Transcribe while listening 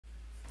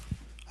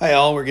Hi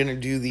all, we're going to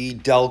do the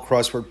Dell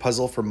Crossword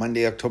puzzle for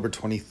Monday, October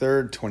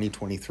 23rd,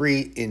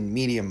 2023 in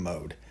medium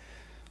mode.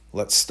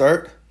 Let's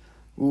start.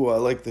 Ooh, I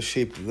like the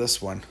shape of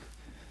this one.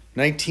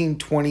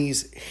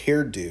 1920s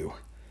hairdo.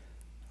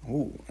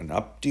 Ooh, an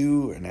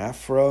updo, an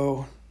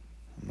afro,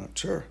 I'm not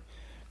sure.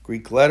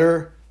 Greek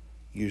letter,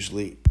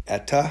 usually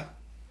eta.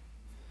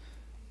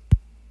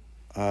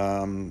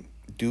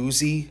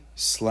 Doozy,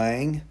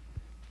 slang.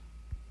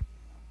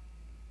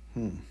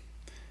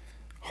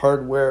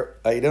 Hardware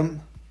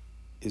item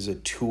is a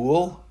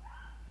tool.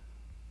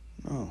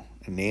 Oh,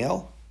 a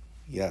nail?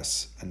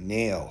 Yes, a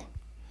nail.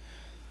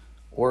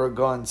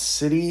 Oregon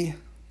City.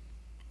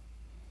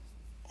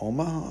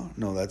 Omaha?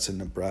 No, that's in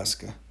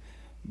Nebraska.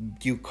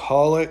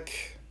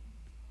 Bucolic.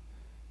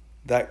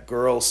 That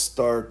girl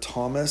star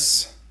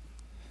Thomas.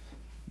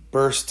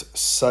 Burst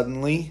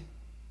suddenly.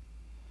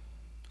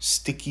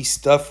 Sticky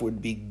stuff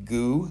would be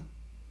goo.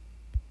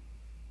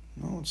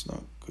 No, it's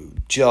not goo.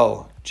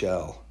 Gel.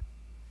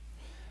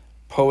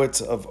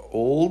 Poets of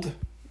old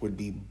would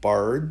be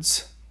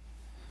bards.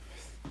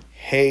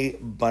 Hay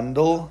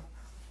bundle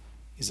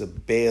is a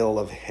bale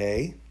of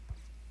hay.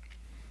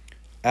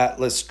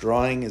 Atlas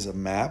drawing is a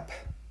map.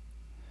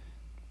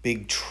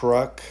 Big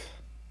truck,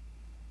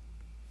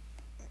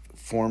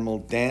 formal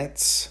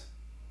dance.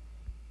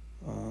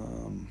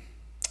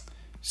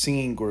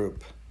 Singing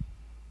group,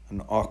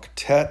 an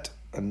octet,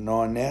 a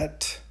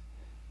nonette,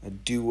 a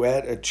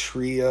duet, a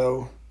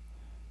trio.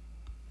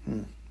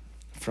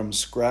 From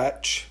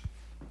scratch,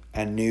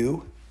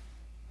 anew.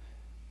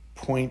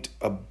 Point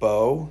a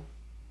bow.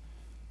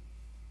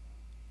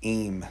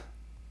 Aim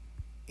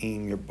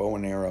your bow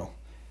and arrow.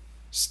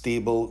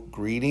 Stable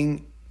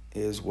greeting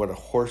is what a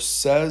horse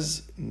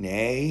says,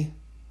 neigh,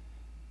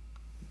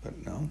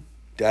 but no.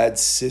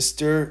 Dad's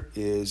sister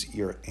is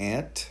your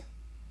aunt.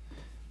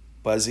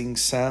 Buzzing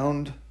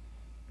sound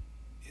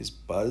is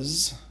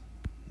buzz,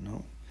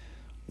 no.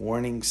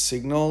 Warning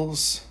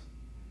signals,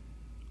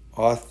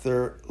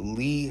 author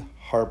Lee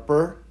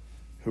Harper,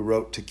 who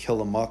wrote To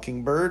Kill a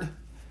Mockingbird.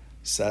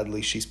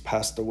 Sadly, she's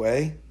passed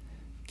away.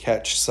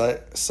 Catch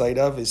sight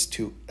of is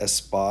to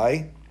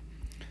espy.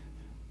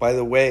 By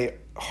the way,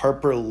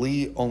 Harper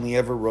Lee only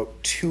ever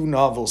wrote 2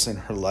 novels in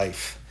her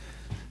life.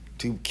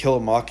 To Kill a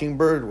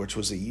Mockingbird, which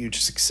was a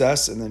huge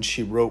success, and then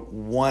she wrote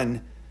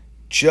one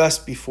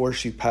just before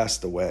she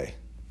passed away.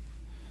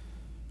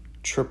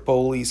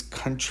 Tripoli's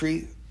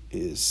country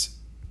is...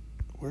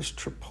 Where's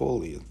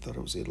Tripoli? I thought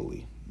it was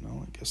Italy.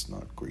 No, I guess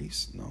not.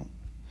 Greece? No.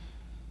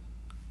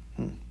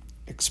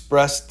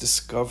 Express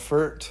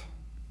discomfort.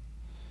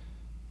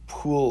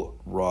 Pool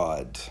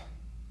rod.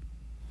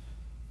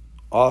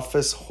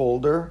 Office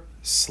holder,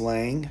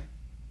 slang.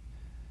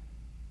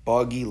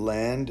 Boggy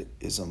land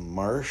is a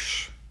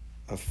marsh,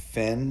 a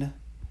fen,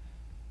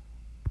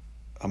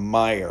 a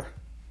mire.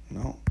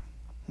 No.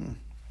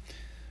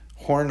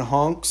 Horn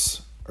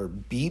honks are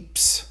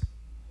beeps.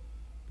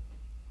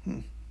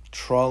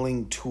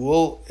 Trawling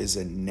tool is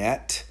a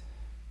net.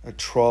 A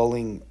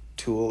trawling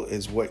tool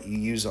is what you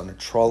use on a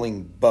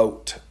trawling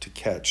boat to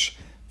catch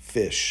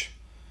fish.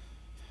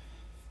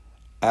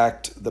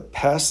 Act the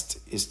pest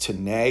is to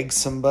nag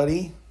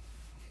somebody.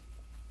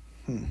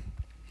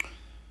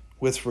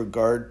 With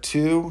regard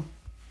to,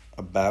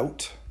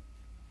 about.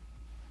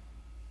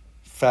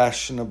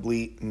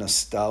 Fashionably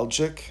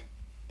nostalgic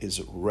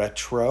is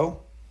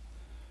retro.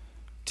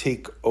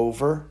 Take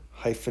over,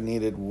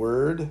 hyphenated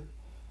word.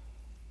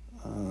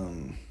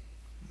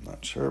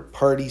 Not sure.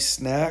 Party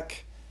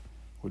snack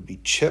would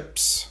be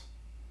chips.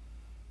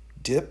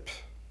 Dip.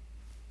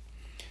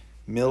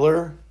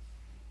 Miller.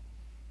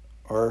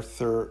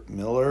 Arthur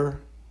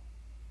Miller.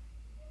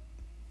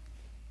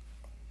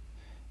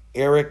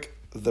 Eric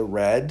the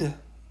Red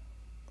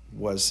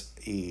was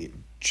a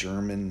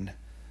German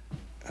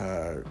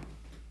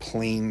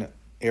airplane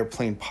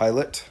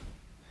pilot.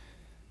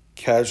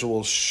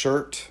 Casual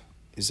shirt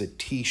is a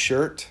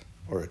t-shirt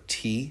or a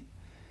tee.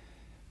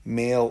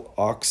 Male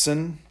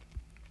oxen.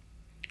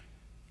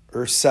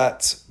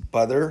 Ersatz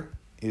butter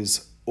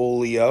is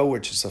oleo,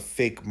 which is a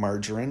fake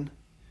margarine.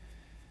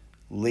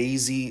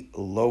 Lazy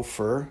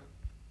loafer.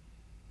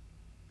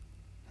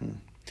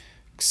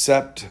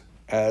 Except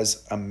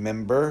as a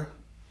member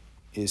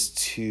is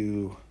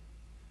to,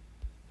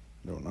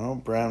 I don't know,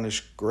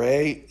 brownish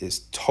gray is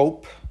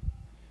taupe.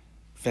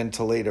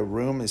 Ventilate a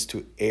room is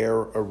to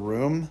air a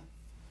room.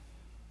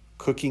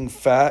 Cooking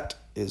fat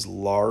is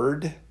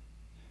lard.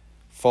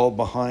 Fall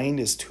behind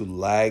is to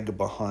lag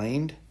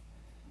behind.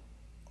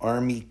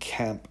 Army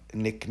camp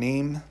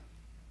nickname.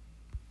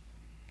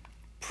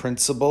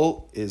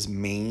 Principal is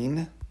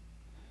main.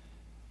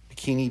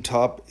 Bikini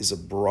top is a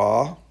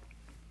bra.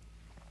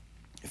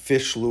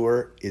 Fish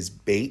lure is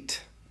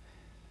bait.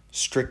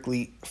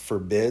 Strictly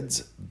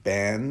forbids,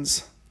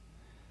 bans.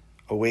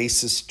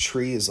 Oasis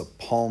tree is a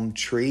palm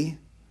tree.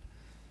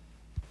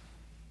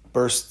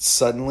 Burst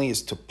suddenly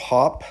is to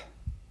pop.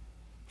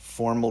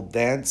 Formal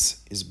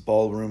dance is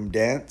ballroom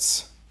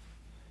dance.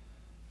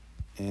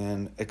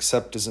 And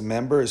accept as a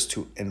member is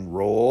to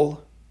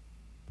enroll.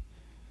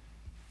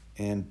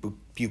 And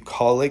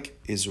Bucolic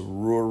is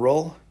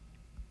rural.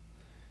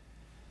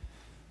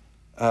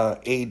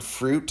 Aid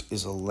fruit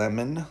is a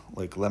lemon,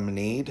 like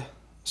lemonade.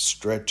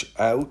 Stretch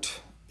out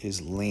is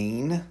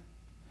lane.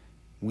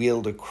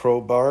 Wield a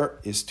crowbar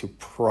is to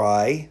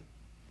pry.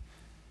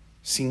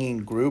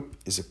 Singing group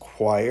is a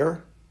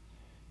choir.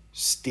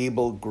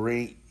 Stable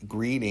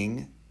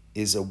greeting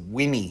is a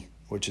whinny,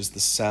 which is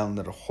the sound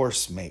that a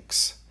horse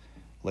makes,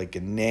 like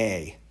a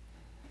neigh.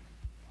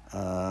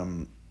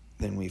 Then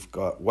we've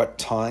got what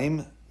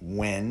time,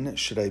 when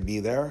should I be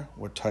there?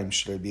 What time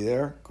should I be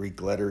there?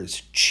 Greek letter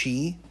is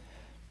chi.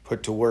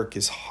 Put to work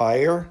is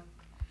hire.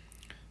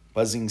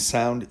 Buzzing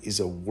sound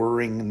is a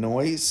whirring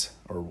noise,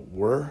 or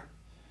whir.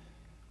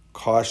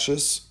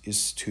 Cautious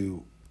is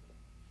to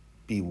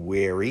be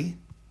wary.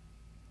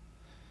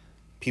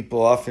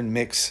 People often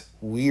mix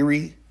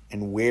weary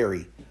and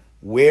wary.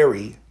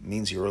 Wary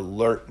means you're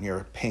alert and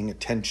you're paying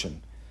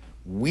attention.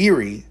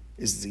 Weary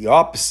is the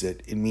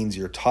opposite. It means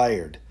you're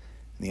tired.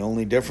 And the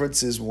only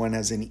difference is one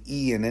has an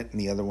E in it and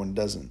the other one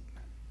doesn't.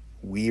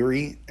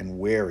 Weary and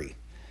wary.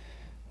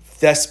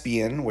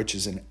 Thespian, which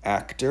is an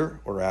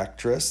actor or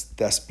actress.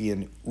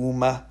 Thespian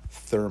Uma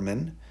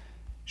Thurman.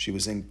 She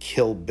was in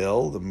Kill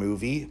Bill, the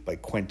movie by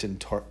Quentin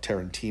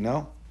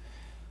Tarantino.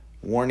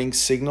 Warning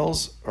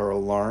signals are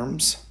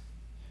alarms.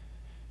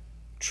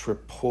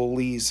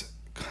 Tripoli's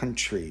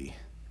country.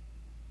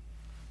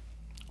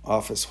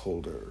 Office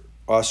holder.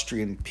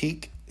 Austrian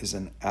peak is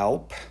an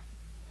Alp.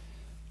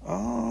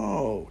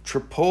 Oh,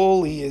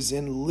 Tripoli is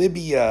in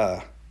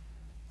Libya.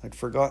 I'd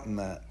forgotten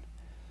that.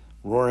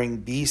 Roaring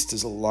beast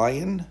is a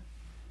lion.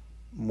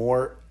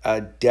 More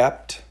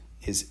adept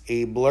is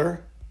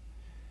abler.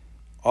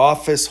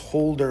 Office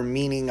holder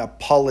meaning a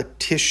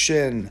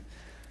politician.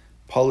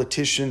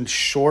 Politician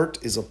short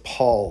is a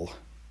Paul.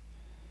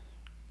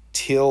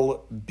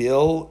 Till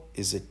Bill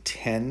is a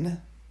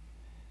 10.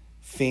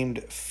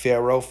 Famed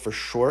pharaoh for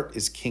short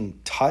is King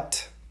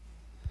Tut.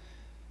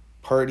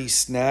 Party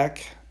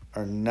snack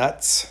are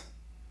nuts.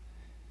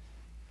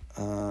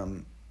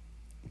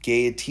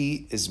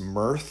 Gaiety is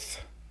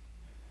mirth.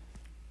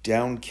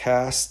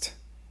 Downcast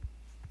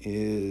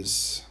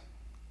is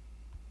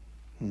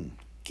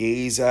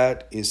gaze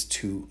at is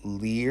to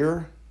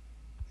leer.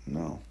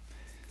 No.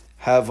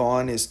 Have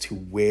on is to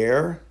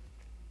wear.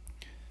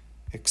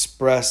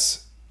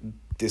 Express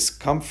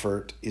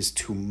discomfort is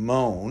to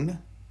moan.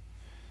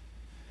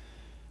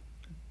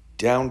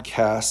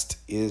 Downcast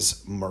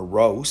is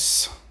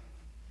morose.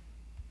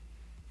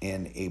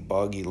 And a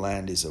boggy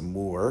land is a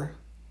moor.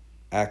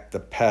 Act the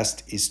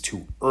pest is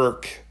to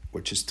irk,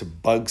 which is to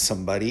bug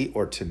somebody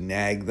or to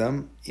nag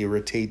them,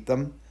 irritate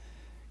them.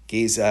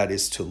 Gaze at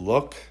is to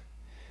look.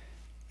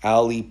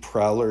 Alley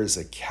prowler is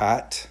a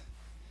cat.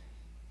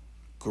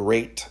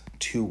 Great,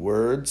 2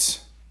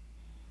 words.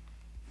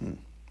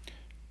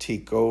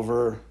 Take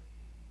over.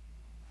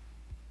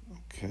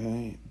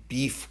 Okay.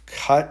 Beef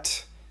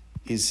cut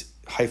is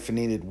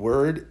hyphenated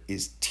word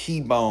is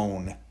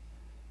T-bone.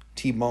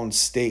 T-bone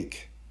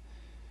steak.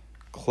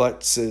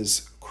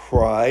 Klutz's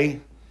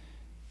cry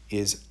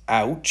is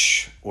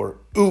ouch or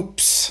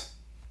oops.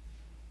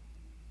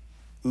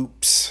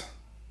 Oops.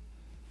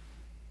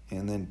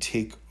 And then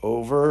take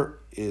over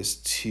is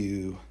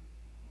to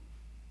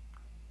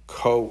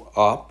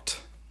co-opt.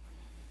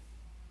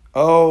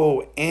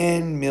 Oh,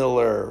 Ann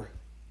Miller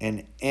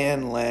and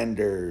Ann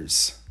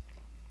Landers.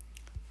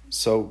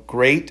 So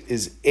great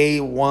is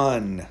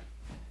A1.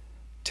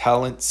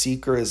 Talent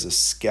seeker is a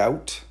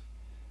scout.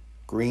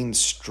 Green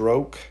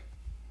stroke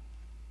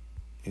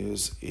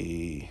is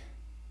a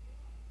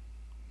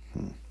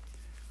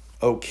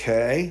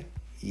okay.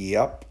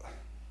 Yep.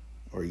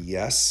 Or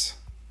yes.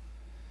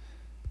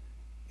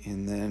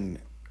 And then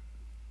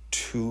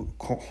 2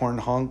 horn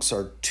honks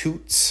are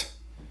toots.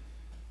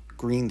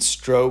 Green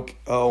stroke.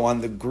 Oh,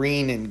 on the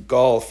green in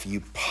golf,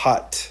 you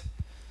putt.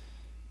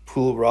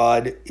 Pool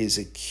rod is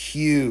a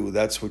cue.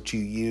 That's what you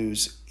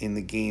use in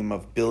the game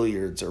of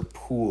billiards or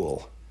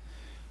pool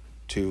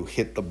to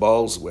hit the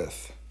balls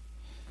with.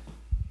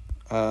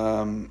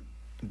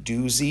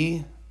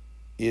 Doozy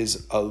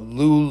is a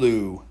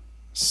Lulu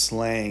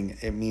slang.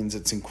 It means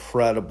it's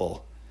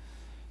incredible.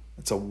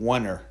 It's a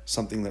oneer,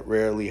 something that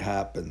rarely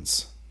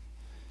happens.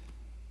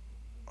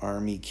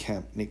 Army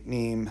camp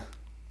nickname.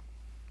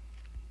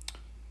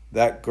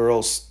 That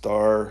girl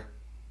star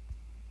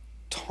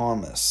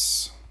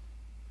Thomas.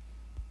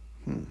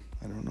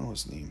 I don't know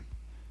his name.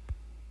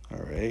 All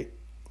right.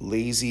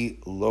 Lazy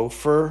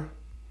loafer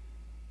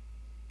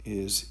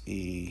is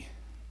a...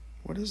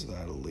 What is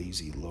that, a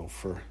lazy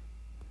loafer?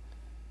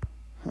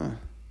 All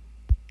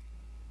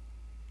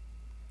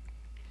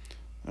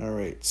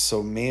right.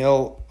 So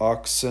male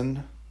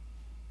oxen.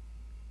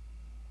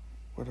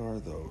 What are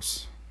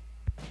those?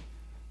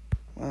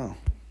 Wow.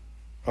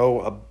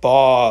 Oh, a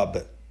bob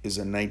is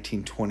a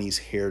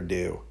 1920s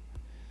hairdo.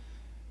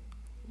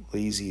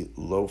 Lazy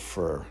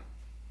loafer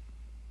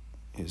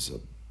is a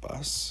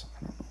bus.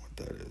 I don't know what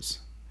that is.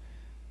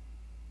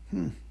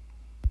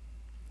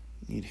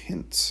 Need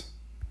hints.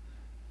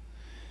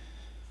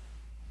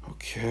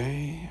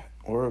 Okay.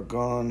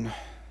 Oregon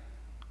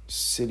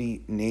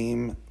City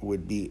name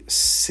would be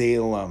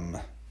Salem.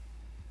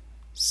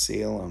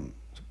 Salem.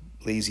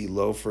 Lazy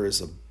loafer is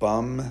a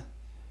bum.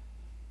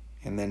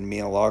 And then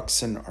male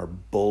oxen are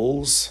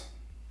bulls.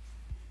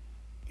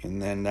 And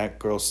then that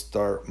girl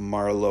star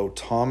Marlo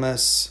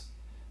Thomas.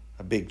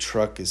 A big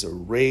truck is a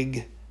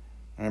rig.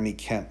 Army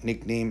camp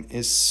nickname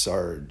is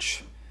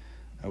Sarge.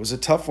 That was a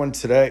tough one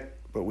today,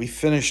 but we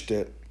finished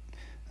it.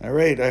 All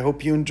right, I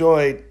hope you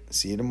enjoyed.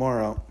 See you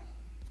tomorrow.